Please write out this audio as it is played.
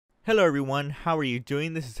Hello everyone, how are you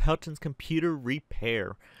doing? This is Helton's Computer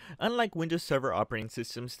Repair. Unlike Windows Server operating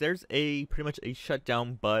systems, there's pretty much a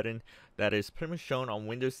shutdown button that is pretty much shown on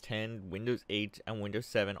Windows 10, Windows 8, and Windows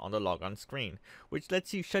 7 on the logon screen, which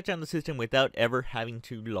lets you shut down the system without ever having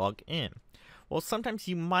to log in. Well, sometimes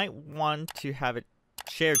you might want to have it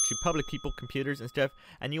shared to public people, computers, and stuff,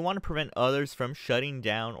 and you want to prevent others from shutting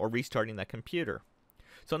down or restarting that computer.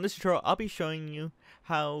 So in this tutorial, I'll be showing you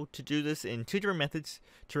how to do this in two different methods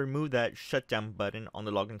to remove that shutdown button on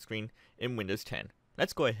the login screen in Windows 10.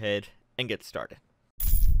 Let's go ahead and get started.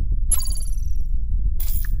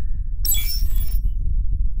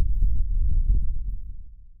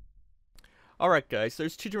 Alright guys,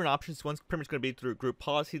 there's two different options. One's pretty much going to be through group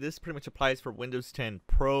policy. This pretty much applies for Windows 10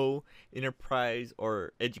 Pro, Enterprise,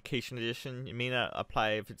 or Education Edition. It may not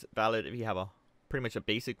apply if it's valid if you have pretty much a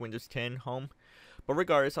basic Windows 10 home. But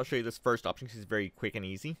regardless, I'll show you this first option because it's very quick and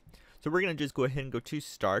easy. So we're going to just go ahead and go to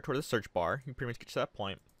Start or the search bar. You pretty much get to that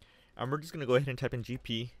point. And we're just going to go ahead and type in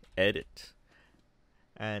GP Edit.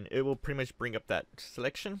 And it will pretty much bring up that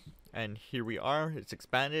selection. And here we are. It's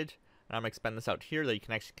expanded. And I'm going to expand this out here so you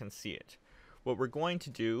can see it. What we're going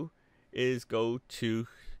to do is go to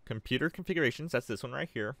Computer Configurations. That's this one right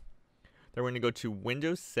here. Then we're going to go to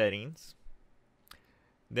Windows Settings.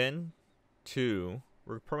 Then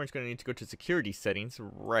we're pretty much going to need to go to Security Settings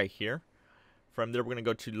right here. From there, we're going to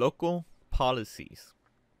go to Local Policies.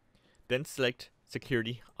 Then select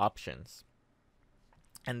Security Options.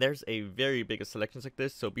 And there's a very big selections like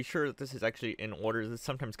this, so be sure that this is actually in order. This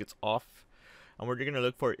sometimes gets off. And what you're going to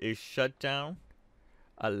look for is Shutdown,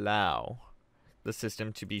 allow the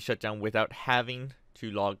system to be shut down without having to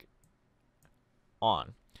log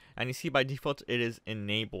on. And you see by default it is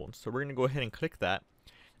enabled. So we're going to go ahead and click that.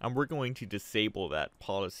 And we're going to disable that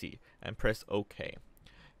policy and press OK.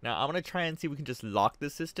 Now I'm going to try and see if we can just lock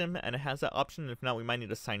this system, and it has that option. If not, we might need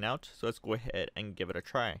to sign out. So let's go ahead and give it a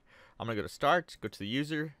try. I'm going to go to Start, go to the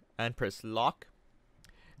user, and press lock.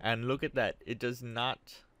 And look at that. It does not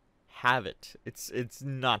have it. It's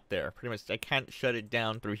not there. Pretty much I can't shut it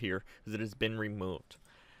down through here because it has been removed.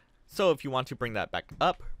 So if you want to bring that back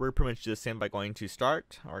up, we're pretty much just in by going to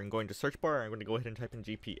Start or going to search bar. I'm going to go ahead and type in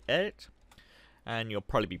GP Edit. And you'll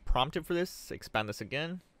probably be prompted for this. Expand this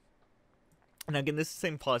again. And again, this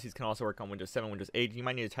same policies can also work on Windows 7, Windows 8. You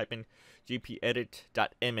might need to type in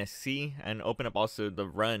gpedit.msc and open up also the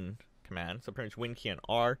run command. So pretty much Win key and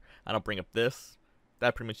R, and I'll bring up this.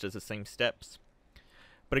 That pretty much does the same steps.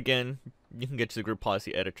 But again, you can get to the group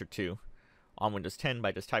policy editor too on Windows 10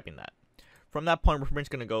 by just typing that. From that point, we're pretty much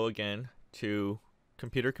going to go again to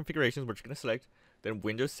Computer Configurations, which we're going to select, then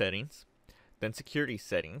Windows Settings, then Security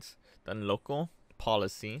Settings, then Local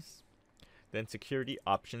Policies, then Security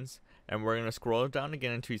Options, and we're going to scroll down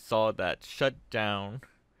again until we saw that Shutdown,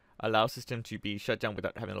 allow system to be shut down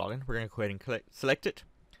without having a login. We're going to go ahead and select it,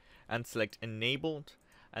 and select Enabled,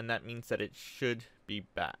 and that means that it should be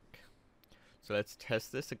back. So let's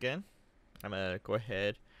test this again. I'm going to go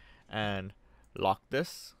ahead and lock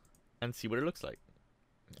this and see what it looks like.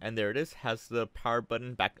 And there it is, has the power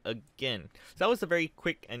button back again. So that was a very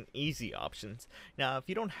quick and easy options. Now if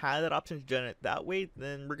you don't have that option to do it that way,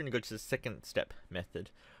 then we're going to go to the second step method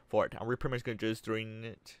for it. And we're pretty much going to just doing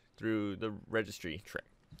it through the registry tray.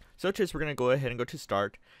 So we're going to go ahead and go to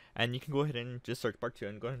Start, and you can go ahead and just search bar 2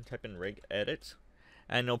 and go ahead and type in regedit.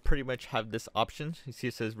 And it'll pretty much have this option. You see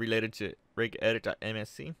it says related to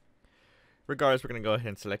regedit.msc. Regardless, we're going to go ahead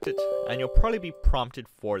and select it, and you'll probably be prompted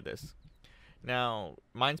for this. Now,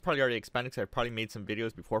 mine's probably already expanded because I've probably made some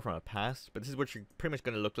videos before from a past, but this is what you're pretty much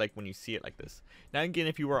going to look like when you see it like this. Now again,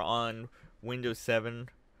 if you were on Windows 7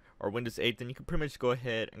 or Windows 8, then you can pretty much go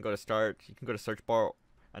ahead and go to Start. You can go to search bar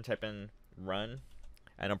and type in Run,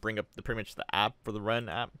 and it'll bring up pretty much the app for the Run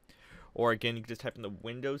app. Or again, you can just type in the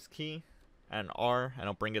Windows key and R, and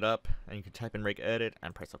it'll bring it up, and you can type in regedit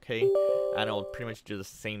and press OK, and it'll pretty much do the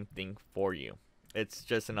same thing for you. It's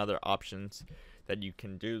just another options that you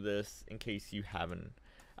can do this in case you have an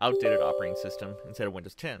outdated operating system instead of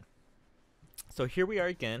Windows 10. So here we are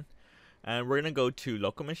again, and we're going to go to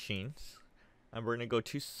Local Machines, and we're going to go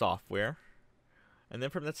to Software, and then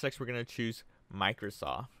from that selection we're going to choose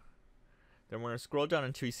Microsoft. Then we're going to scroll down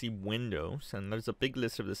until you see Windows, and there's a big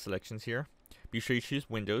list of the selections here. Be sure you choose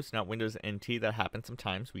Windows, not Windows NT. That happens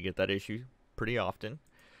sometimes. We get that issue pretty often.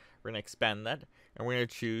 We're going to expand that, and we're going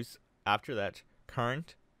to choose after that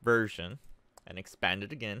Current Version, and expand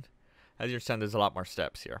it again. As you understand, there's a lot more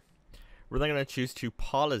steps here. We're then going to choose two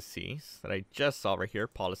policies that I just saw right here,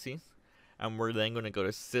 policies, and we're then going to go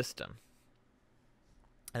to System.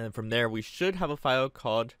 And then from there, we should have a file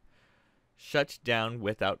called Shutdown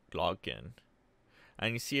Without Login.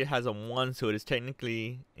 and you see it has a 1, so it is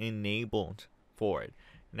technically enabled for it.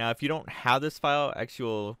 Now if you don't have this file, actually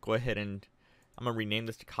we'll go ahead and I'm gonna rename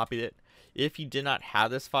this to copy it. If you did not have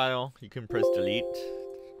this file, you can press delete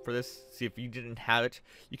for this. See, if you didn't have it,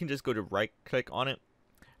 you can just go to right click on it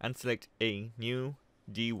and select a new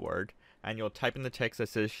D word, and you'll type in the text that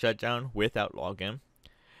says shutdown without login.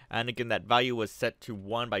 And again, that value was set to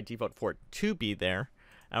 1 by default for it to be there,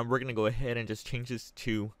 and we're gonna go ahead and just change this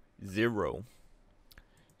to 0.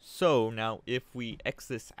 So now if we X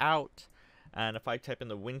this out, and if I type in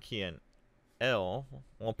the Win key and L,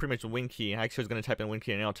 well, pretty much the Win key. I actually was going to type in Win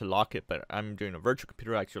key and L to lock it, but I'm doing a virtual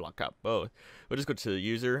computer. I actually lock out both. We'll just go to the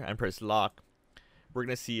user and press lock. We're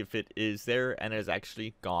going to see if it is there, and it is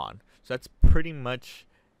actually gone. So that's pretty much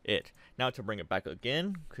it. Now to bring it back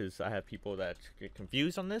again, because I have people that get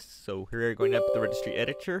confused on this. So here you're going up to the registry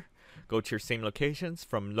editor. Go to your same locations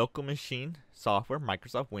from local machine, software,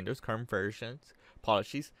 Microsoft Windows, current versions,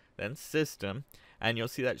 policies, then system, and you'll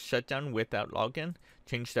see that shutdown without login.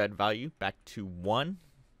 Change that value back to 1.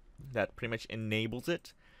 That pretty much enables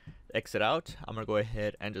it. Exit out. I'm gonna go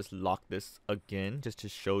ahead and just lock this again just to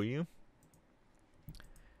show you.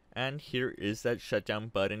 And here is that shutdown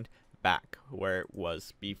button back where it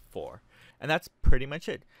was before. And that's pretty much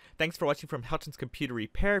it. Thanks for watching from Helton's Computer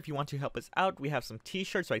Repair. If you want to help us out, we have some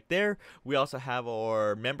t-shirts right there. We also have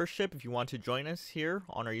our membership. If you want to join us here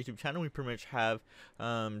on our YouTube channel, we pretty much have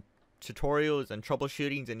tutorials and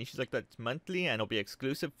troubleshootings and issues like that monthly, and it'll be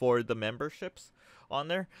exclusive for the memberships on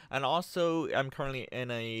there. And also, I'm currently in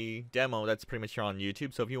a demo that's pretty much here on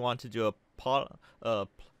YouTube. So if you want to do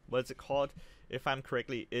what's it called? If I'm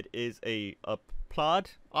correctly, it is a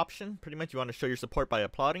applaud option. Pretty much, you want to show your support by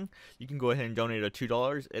applauding. You can go ahead and donate a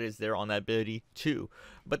 $2. It is there on that ability too.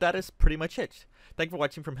 But that is pretty much it. Thank you for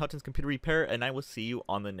watching from Helton's Computer Repair, and I will see you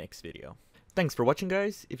on the next video. Thanks for watching,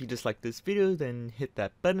 guys. If you disliked this video, then hit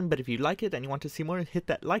that button. But if you like it and you want to see more, hit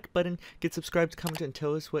that like button, get subscribed, comment, and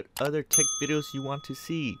tell us what other tech videos you want to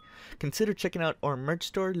see. Consider checking out our merch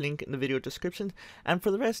store, link in the video description. And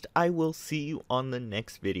for the rest, I will see you on the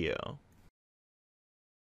next video.